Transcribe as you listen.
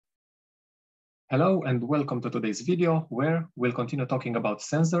Hello and welcome to today's video where we'll continue talking about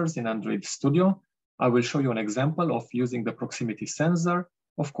sensors in Android Studio. I will show you an example of using the proximity sensor,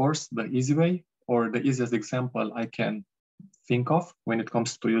 of course, the easy way or the easiest example I can think of when it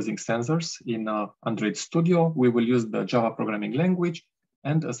comes to using sensors in Android Studio. We will use the Java programming language,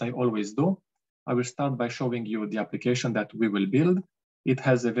 and as I always do, I will start by showing you the application that we will build. It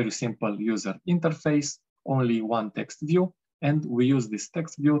has a very simple user interface, only one text view, and we use this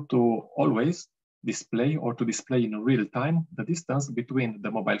text view to always display or to display in real time the distance between the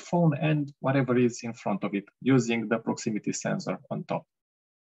mobile phone and whatever is in front of it using the proximity sensor on top.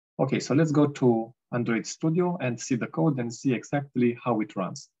 Okay, so let's go to Android Studio and see the code and see exactly how it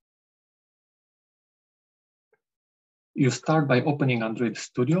runs. You start by opening Android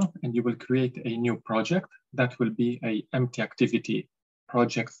Studio and you will create a new project that will be an empty activity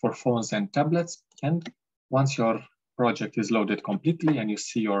project for phones and tablets. And once your project is loaded completely and you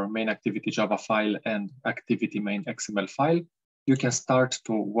see your main activity Java file and activity main XML file, you can start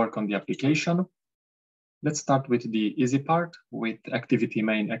to work on the application. Let's start with the easy part with activity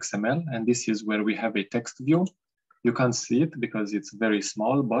main XML. And this is where we have a text view. You can't see it because it's very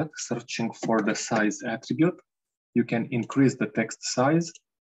small, but searching for the size attribute, you can increase the text size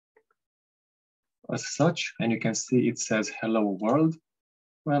as such, and you can see it says hello world.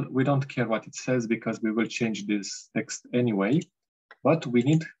 Well, we don't care what it says because we will change this text anyway, but we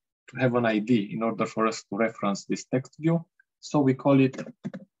need to have an ID in order for us to reference this text view. So we call it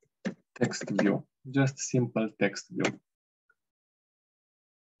text view, just simple text view.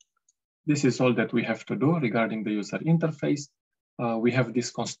 This is all that we have to do regarding the user interface. We have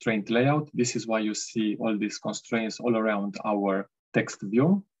this constraint layout. This is why you see all these constraints all around our text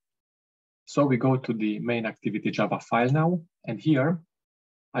view. So we go to the main activity Java file now, and here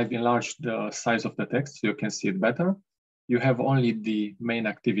I've enlarged the size of the text so you can see it better. You have only the main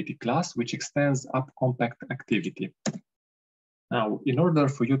activity class, which extends up compact activity. Now, in order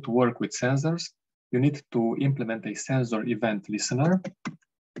for you to work with sensors, you need to implement a sensor event listener.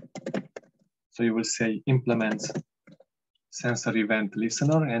 So you will say implement sensor event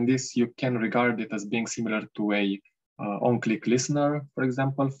listener, and this you can regard it as being similar to a on-click listener, for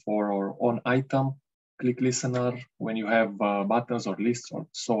example, for or on-item click listener when you have buttons or lists or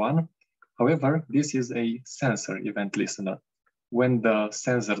so on. However, this is a sensor event listener. When the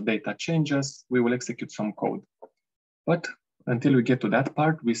sensor data changes, we will execute some code. But until we get to that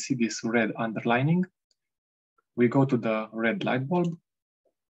part, we see this red underlining. We go to the red light bulb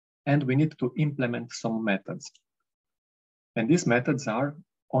and we need to implement some methods. And these methods are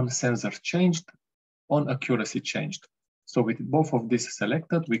on sensor changed, on accuracy changed. So with both of these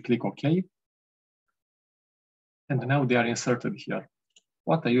selected, we click OK. And now they are inserted here.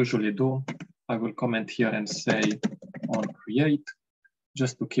 What I usually do, I will comment here and say on create,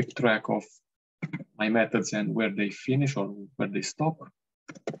 just to keep track of my methods and where they finish or where they stop.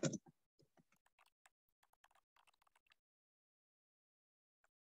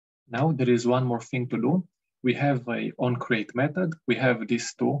 Now there is one more thing to do. We have a onCreate method. We have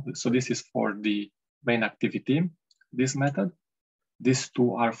these two. So this is for the main activity, this method. These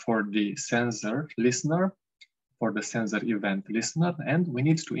two are for the sensor listener, for the sensor event listener, and we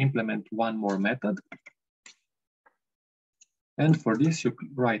need to implement one more method. And for this, you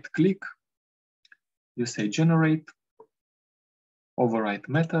right click, you say generate, override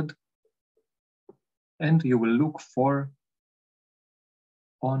method, and you will look for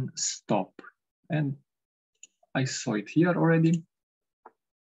on stop. And I saw it here already.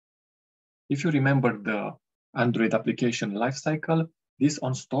 If you remember the Android application lifecycle, this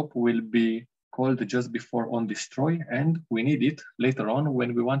on stop will be called just before on destroy, and we need it later on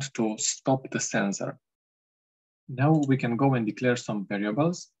when we want to stop the sensor. Now we can go and declare some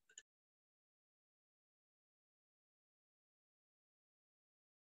variables.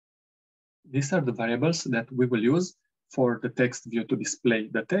 These are the variables that we will use for the text view to display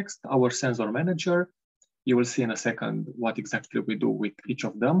the text, our sensor manager. You will see in a second what exactly we do with each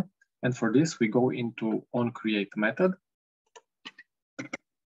of them. And for this, we go into onCreate method.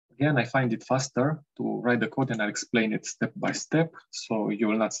 Again, I find it faster to write the code and I'll explain it step by step, so you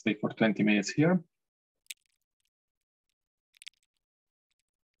will not stay for 20 minutes here.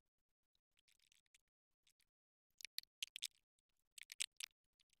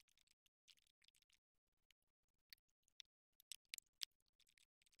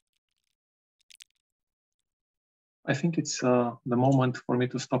 I think it's the moment for me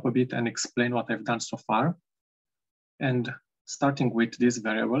to stop a bit and explain what I've done so far. And starting with these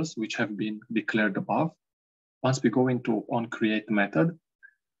variables, which have been declared above, once we go into onCreate method,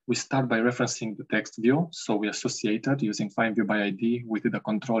 we start by referencing the text view. So we associated using find view by ID with the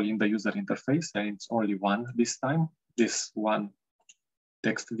control in the user interface, and it's only one this time, this one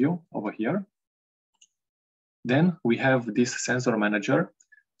text view over here. Then we have this sensor manager.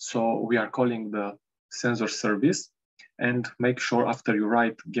 So we are calling the sensor service, and make sure after you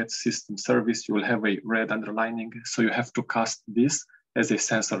write get system service, you will have a red underlining. So you have to cast this as a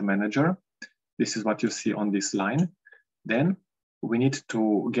sensor manager. This is what you see on this line. Then we need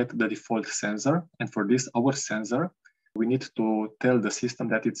to get the default sensor. And for this, our sensor, we need to tell the system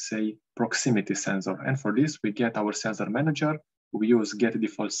that it's a proximity sensor. And for this, we get our sensor manager. We use get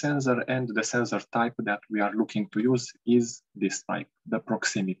default sensor, and the sensor type that we are looking to use is this type, the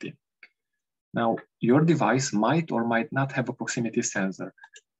proximity. Now, your device might or might not have a proximity sensor.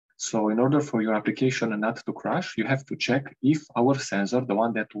 So in order for your application not to crash, you have to check if our sensor, the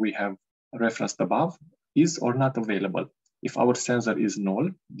one that we have referenced above, is or not available. If our sensor is null,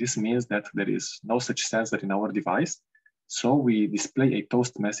 this means that there is no such sensor in our device. So we display a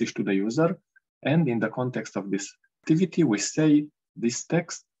toast message to the user. And in the context of this activity, we say this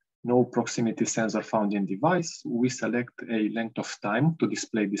text, no proximity sensor found in device. We select a length of time to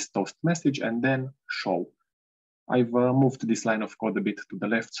display this toast message and then show. I've moved this line of code a bit to the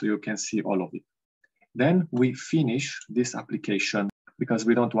left so you can see all of it. Then we finish this application because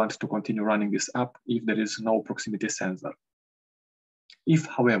we don't want to continue running this app if there is no proximity sensor. If,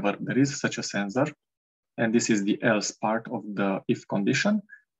 however, there is such a sensor, and this is the else part of the if condition,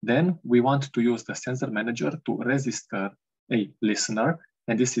 then we want to use the sensor manager to register a listener,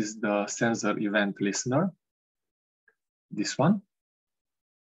 and this is the sensor event listener, this one.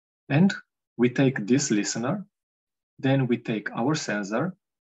 And we take this listener, then we take our sensor,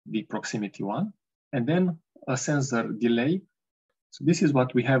 the proximity one, and then a sensor delay. So this is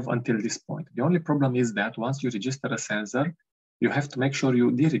what we have until this point. The only problem is that once you register a sensor, you have to make sure you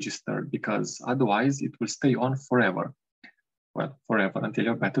deregister, because otherwise it will stay on forever. Well, forever until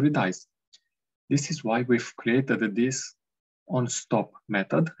your battery dies. This is why we've created this onStop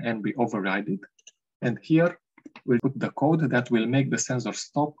method, and we override it. And here we'll put the code that will make the sensor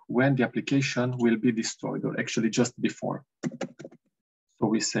stop when the application will be destroyed, or actually just before. So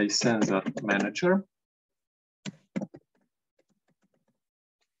we say sensor manager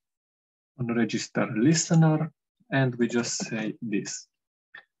on register listener, and we just say this.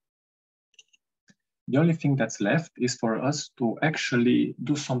 The only thing that's left is for us to actually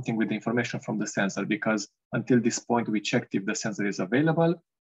do something with the information from the sensor, because until this point, we checked if the sensor is available,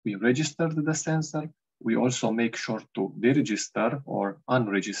 we registered the sensor, we also make sure to deregister or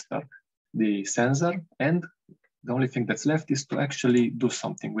unregister the sensor, and the only thing that's left is to actually do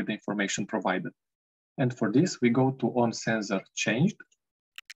something with the information provided. And for this, we go to onSensorChanged.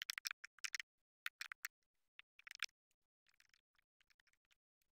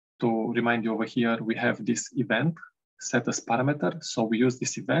 To remind you over here, we have this event set as parameter. So we use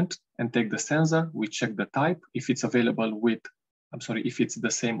this event and take the sensor, we check the type, if it's available with, if it's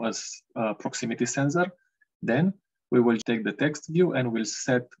the same as proximity sensor, then we will take the text view and we'll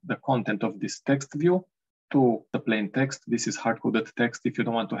set the content of this text view to the plain text. This is hard-coded text. If you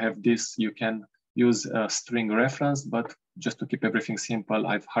don't want to have this, you can use a string reference, but just to keep everything simple,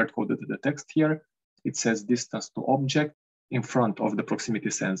 I've hard-coded the text here. It says distance to object in front of the proximity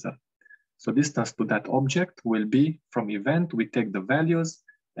sensor. So distance to that object will be from event, we take the values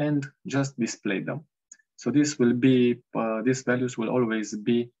and just display them. So this will be, these values will always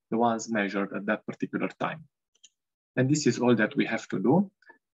be the ones measured at that particular time. And this is all that we have to do.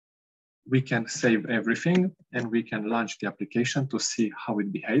 We can save everything and we can launch the application to see how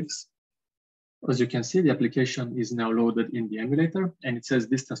it behaves. As you can see, the application is now loaded in the emulator and it says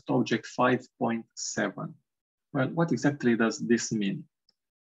distance to object 5.7. Well, what exactly does this mean?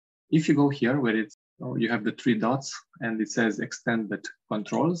 If you go here where it's, you have the three dots and it says extended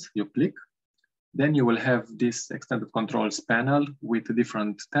controls, you click, then you will have this extended controls panel with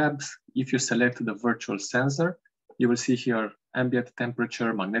different tabs. If you select the virtual sensor, you will see here ambient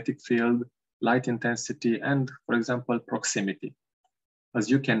temperature, magnetic field, light intensity, and for example, proximity. As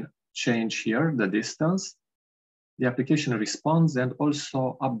you can change here the distance, the application responds and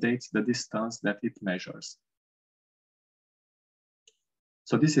also updates the distance that it measures.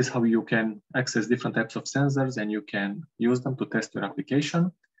 So this is how you can access different types of sensors and you can use them to test your application.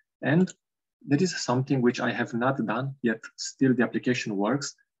 And there is something which I have not done, yet still the application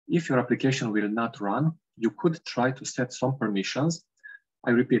works. If your application will not run, you could try to set some permissions.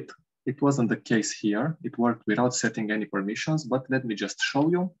 I repeat, it wasn't the case here. It worked without setting any permissions, but let me just show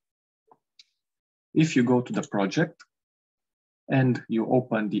you. If you go to the project and you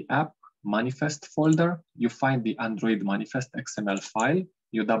open the app manifest folder, you find the Android manifest XML file.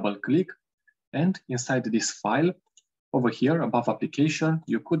 you double click, and inside this file, over here above application,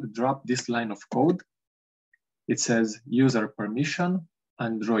 you could drop this line of code. It says user permission,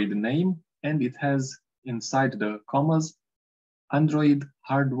 Android name, and it has inside the commas, Android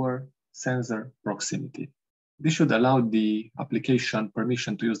hardware sensor proximity. This should allow the application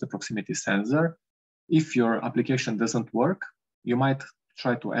permission to use the proximity sensor. If your application doesn't work, you might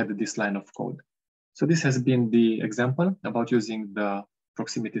try to add this line of code. So this has been the example about using the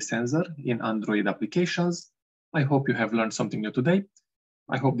proximity sensor in Android applications. I hope you have learned something new today.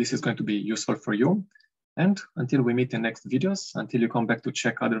 I hope this is going to be useful for you. And until we meet in next videos, until you come back to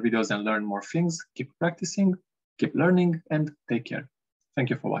check other videos and learn more things, keep practicing, keep learning, and take care. Thank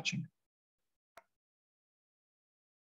you for watching.